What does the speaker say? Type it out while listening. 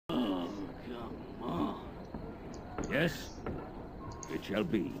Yes, it shall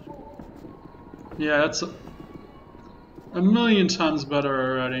be. Yeah, that's a million times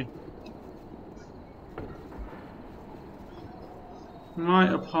better already.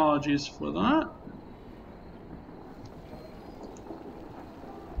 My apologies for that.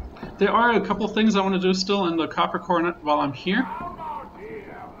 There are a couple things I want to do still in the Copper Coronet while I'm here.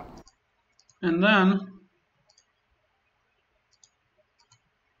 And then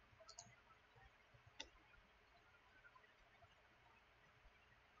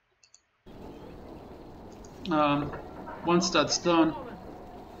once that's done,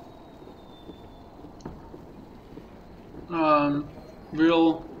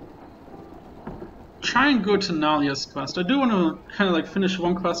 we'll try and go to Nalia's quest. I do want to kind of like finish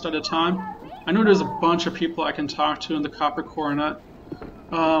one quest at a time. I know there's a bunch of people I can talk to in the Copper Coronet.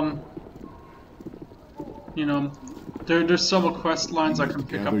 You know, there's several quest lines I can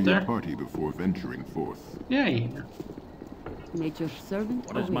pick up there. Gather your party before venturing forth. Yay! Nature's servant.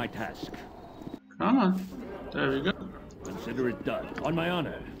 What is my task? Come on. There we go. Consider it done. On my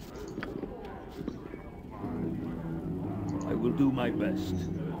honor. I will do my best.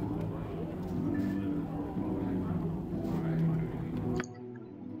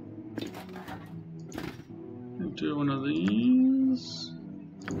 Do one of these.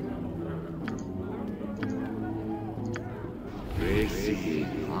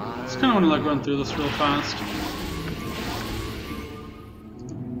 Just kind of want to like run through this real fast.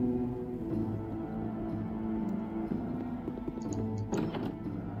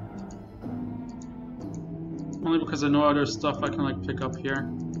 Only because I know other stuff I can like pick up here.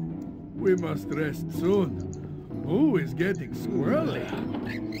 We must rest soon. Who is getting squirrely?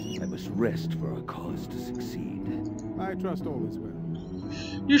 I must rest for our cause to succeed. I trust all is well.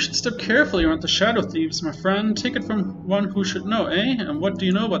 You should step carefully around the Shadow Thieves, my friend. Take it from one who should know, eh? And what do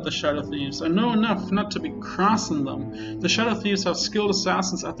you know about the Shadow Thieves? I know enough not to be crossing them. The Shadow Thieves have skilled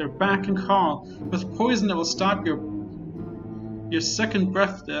assassins at their beck and call. With poison that will stop your second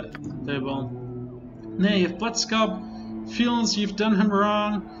breath, they will. Nay, if Bloodscalp feels you've done him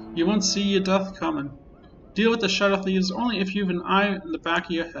wrong, you won't see your death coming. Deal with the Shadow Thieves only if you've an eye in the back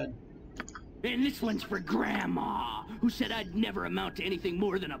of your head. And this one's for Grandma, who said I'd never amount to anything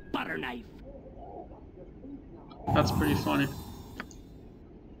more than a butter knife. That's pretty funny.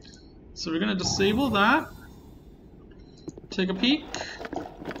 So we're gonna disable that. Take a peek.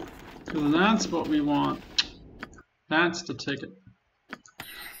 Because that's what we want. That's the ticket.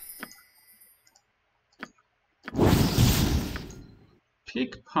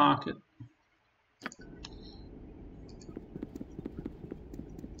 Pickpocket.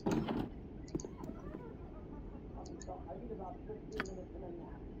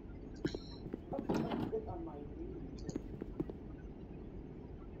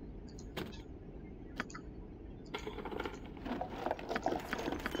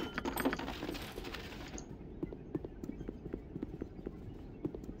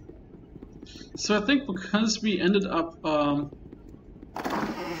 So I think because we ended up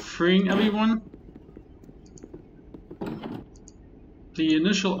freeing everyone, the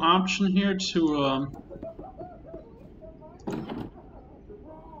initial option here to I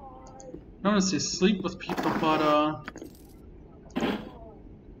don't want to say sleep with people, but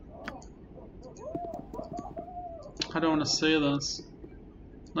I don't want to say this.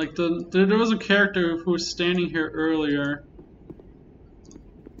 Like there was a character who was standing here earlier.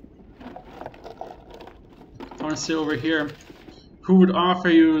 I want to say over here, who would offer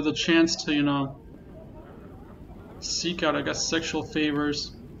you the chance to, you know, seek out, I guess, sexual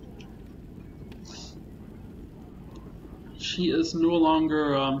favors. She is no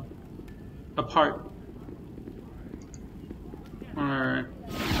longer a part. Alright.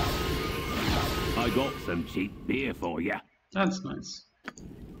 I got some cheap beer for you. That's nice.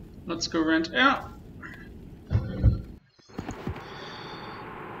 Let's go rent out.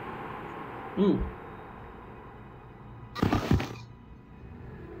 Ooh.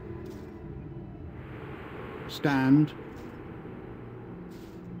 Stand.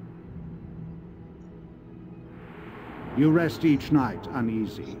 You rest each night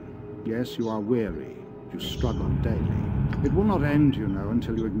uneasy. Yes, you are weary. You struggle daily. It will not end, you know,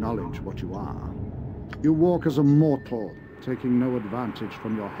 until you acknowledge what you are. You walk as a mortal, taking no advantage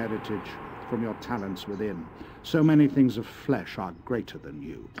from your heritage, from your talents within. So many things of flesh are greater than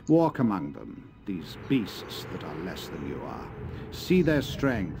you. Walk among them, these beasts that are less than you are. See their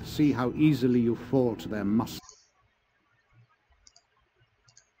strength, see how easily you fall to their muscle.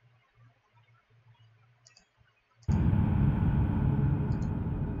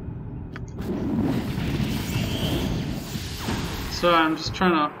 So I'm just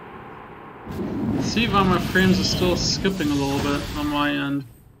trying to See why my frames are still skipping a little bit on my end.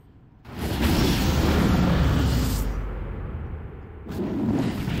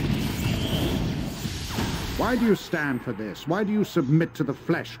 Why do you stand for this? Why do you submit to the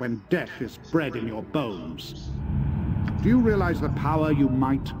flesh when death is bred in your bones? Do you realize the power you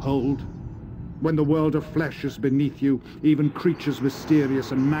might hold? When the world of flesh is beneath you, even creatures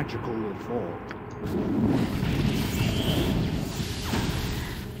mysterious and magical will fall.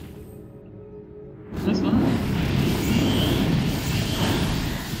 What's that?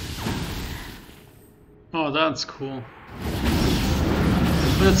 Oh, that's cool.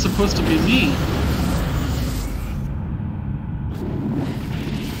 But it's supposed to be me.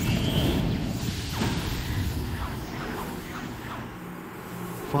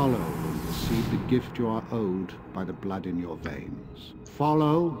 Follow and receive the gift you are owed by the blood in your veins.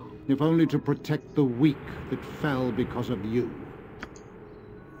 Follow, if only to protect the weak that fell because of you.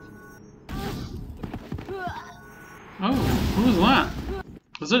 Oh, who was that?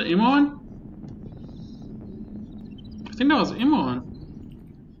 Was it Imoen? I think that was Imoen.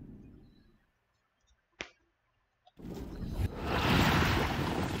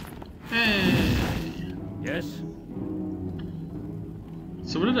 Hey! Yes?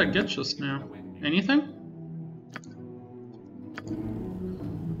 So what did I get just now? Anything?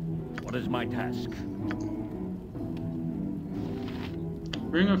 What is my task?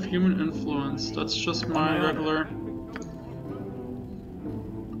 Ring of Human Influence. That's just my regular...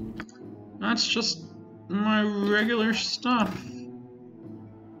 That's just my regular stuff.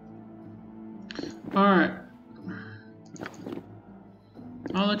 Alright.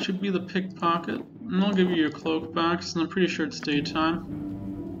 I'll let you be the pickpocket, and I'll give you your cloak back, because I'm pretty sure it's daytime.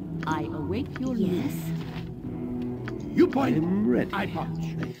 I await your news. You point. I'm ready. I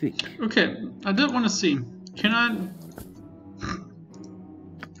punch. I think. Okay, I did want to see. Can I...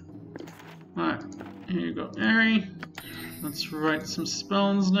 Alright, here you go, Airy. Let's write some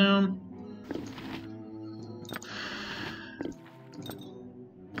spells down.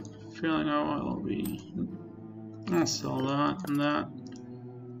 Feeling I'll be... I'll sell that and that.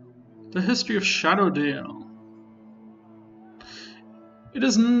 The history of Shadowdale. It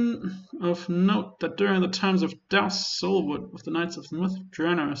is of note that during the times of Douse Solwood, with the Knights of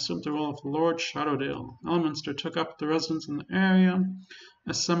Mythdraenor assumed the role of Lord Shadowdale, Elminster took up the residence in the area,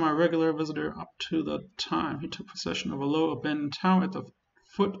 a semi-regular visitor up to the time he took possession of a low abandoned tower at the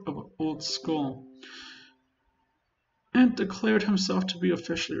foot of an old skull, and declared himself to be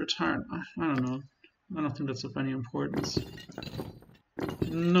officially retired. I don't know. I don't think that's of any importance.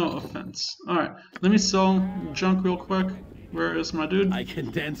 No offense. Alright, let me sell junk real quick. Where is my dude? I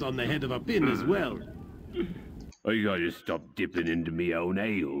can dance on the head of a pin as well. I gotta stop dipping into me own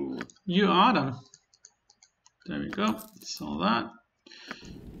ale. You oughta. There we go. Sell that.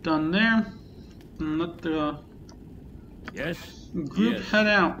 Done there. And let the Yes? group Yes. head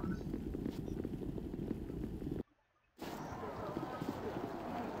out.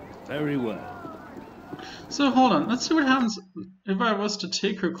 Very well. So hold on. Let's see what happens if I was to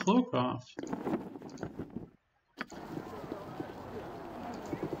take her cloak off.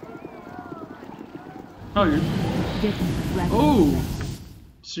 Oh, you're... Oh!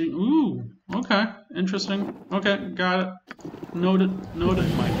 See, ooh, okay, interesting. Okay, got it. Noted, noted.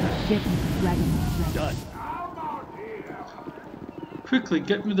 Done. Quickly,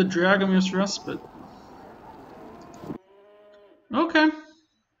 get me the Dragomir's Respite. Okay.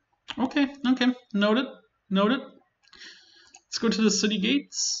 Okay, noted, noted. Let's go to the city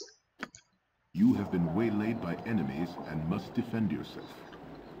gates. You have been waylaid by enemies and must defend yourself.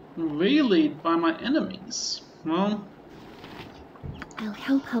 Waylaid by my enemies. Well, I'll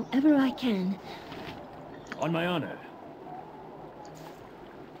help however I can. On my honor.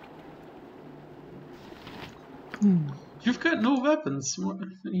 you've got no weapons.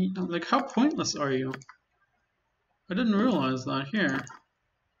 Like, how pointless are you? I didn't realize that. Here.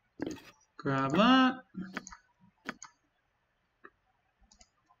 Grab that.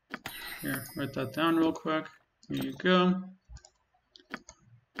 Here, write that down real quick. Here you go.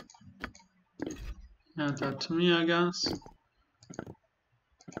 Add that to me, I guess.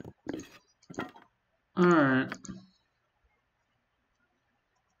 Alright.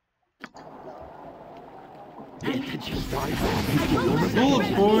 Full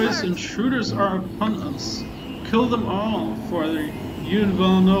of boys, intruders are upon us. Kill them all, for you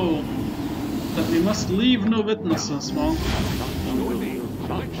will know that we must leave no witnesses. Well,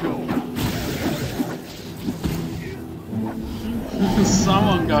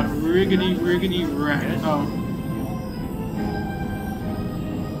 someone got riggedy wrecked. Oh.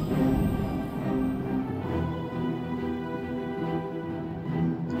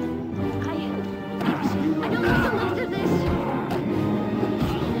 I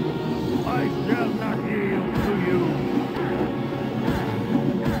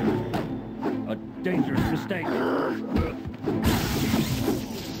mistake.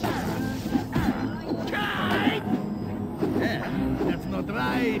 That's not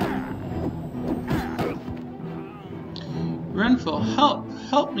right. Renfield, help!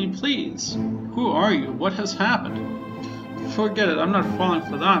 Help me, please! Who are you? What has happened? Forget it, I'm not falling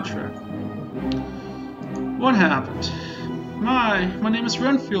for that trick. What happened? My name is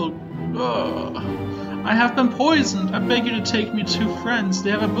Renfield. Ugh. I have been poisoned. I beg you to take me to friends. They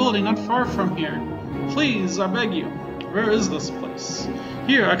have a building not far from here. Please, I beg you. Where is this place?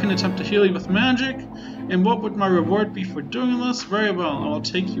 Here, I can attempt to heal you with magic. And what would my reward be for doing this? Very well, I will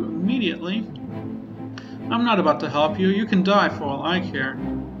take you immediately. I'm not about to help you. You can die for all I care.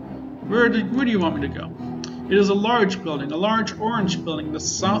 Where do you want me to go? It is a large building, a large orange building in the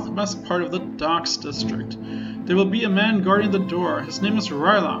southwest part of the Docks District. There will be a man guarding the door. His name is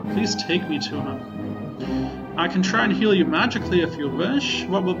Rylock. Please take me to him. I can try and heal you magically if you wish.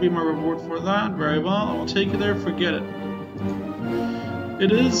 What will be my reward for that? Very well, I will take you there. Forget it.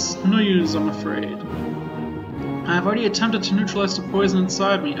 It is no use, I'm afraid. I have already attempted to neutralize the poison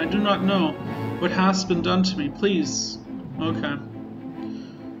inside me. I do not know what has been done to me. Please. Okay.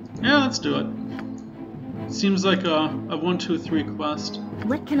 Yeah, let's do it. Seems like a 1, 2, 3 quest.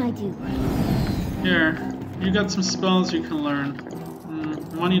 What can I do? Here, you got some spells you can learn.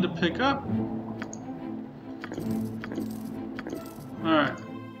 Money to pick up. Alright.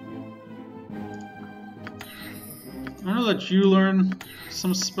 I'm gonna let you learn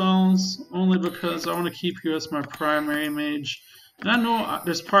some spells, only because I want to keep you as my primary mage. And I know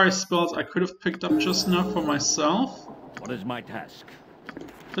there's probably spells I could have picked up just now for myself. What is my task?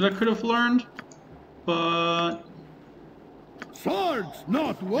 That I could have learned. But Swords,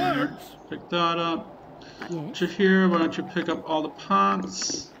 not words. pick that up. Yes, Jahir, why don't you pick up all the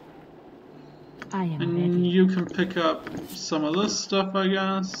pots? I am And ready. you can pick up some of this stuff, I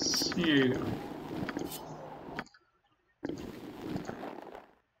guess. Here you go.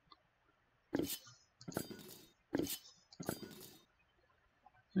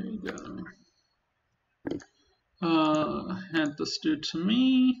 There you go. Hand this dude to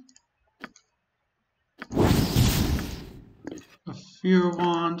me. A fear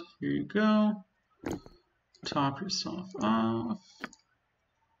wand, here you go. Top yourself off.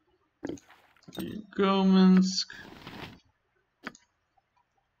 There you go, Minsk.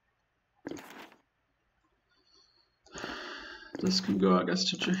 This can go, I guess,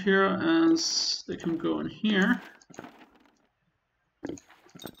 to Jahira as they can go in here.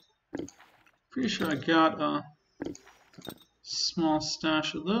 Pretty sure I got a small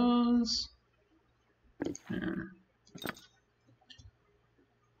stash of those. There.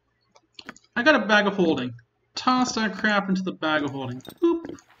 I got a bag of holding. Toss that crap into the bag of holding.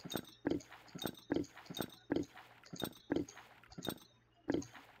 Boop.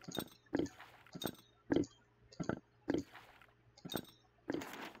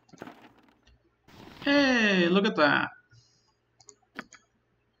 Hey, look at that.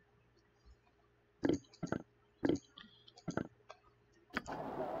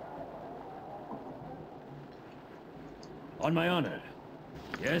 On my honor.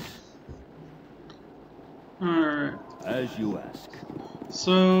 Yes? Alright. As you ask.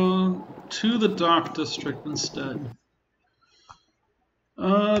 So, to the dock district instead.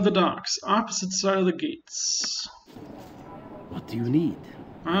 The docks, opposite side of the gates. What do you need?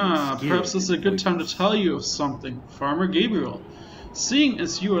 Perhaps this is a good time to tell you of something, Farmer Gabriel. Seeing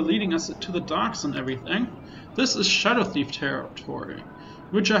as you are leading us to the docks and everything, this is Shadow Thief territory,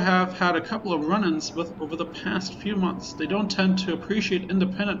 which I have had a couple of run-ins with over the past few months. They don't tend to appreciate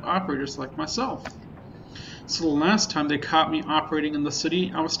independent operators like myself. So the last time they caught me operating in the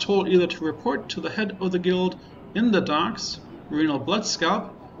city, I was told either to report to the head of the guild in the docks, Renal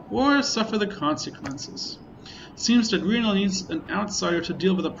Bloodscalp, or suffer the consequences. Seems that Renal needs an outsider to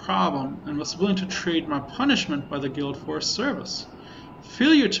deal with the problem, and was willing to trade my punishment by the guild for a service.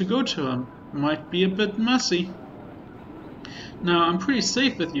 Failure to go to him might be a bit messy. Now, I'm pretty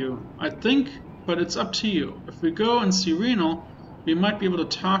safe with you, I think, but it's up to you. If we go and see Renal, we might be able to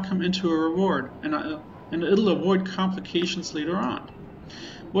talk him into a reward, and it'll avoid complications later on.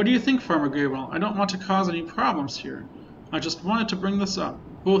 What do you think, Farmer Gabriel? I don't want to cause any problems here. I just wanted to bring this up,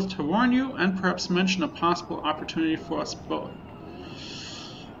 both to warn you and perhaps mention a possible opportunity for us both.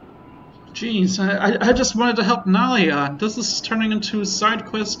 Jeez, I just wanted to help Nalia. This is turning into side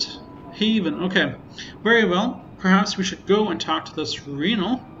quest haven. Okay, very well. Perhaps we should go and talk to this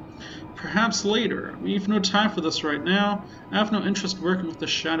Renal. Perhaps later. We've no time for this right now. I have no interest working with the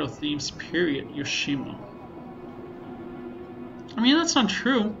Shadow Thieves, period, Yoshimo. I mean, that's not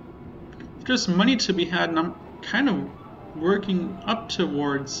true. If there's money to be had, and I'm kind of working up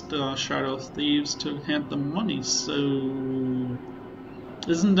towards the Shadow Thieves to hand them money, so...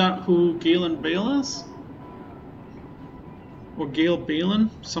 Isn't that who Galen Bale is? Or Gale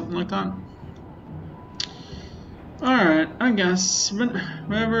Balin? Something like that? Alright, I guess.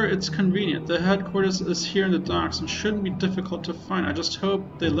 Whenever it's convenient. The headquarters is here in the docks and shouldn't be difficult to find. I just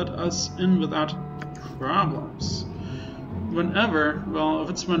hope they let us in without problems. Whenever, well, if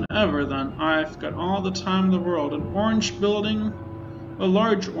it's whenever, then I've got all the time in the world. An orange building, a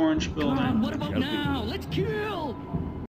large orange building. What about now? Let's kill!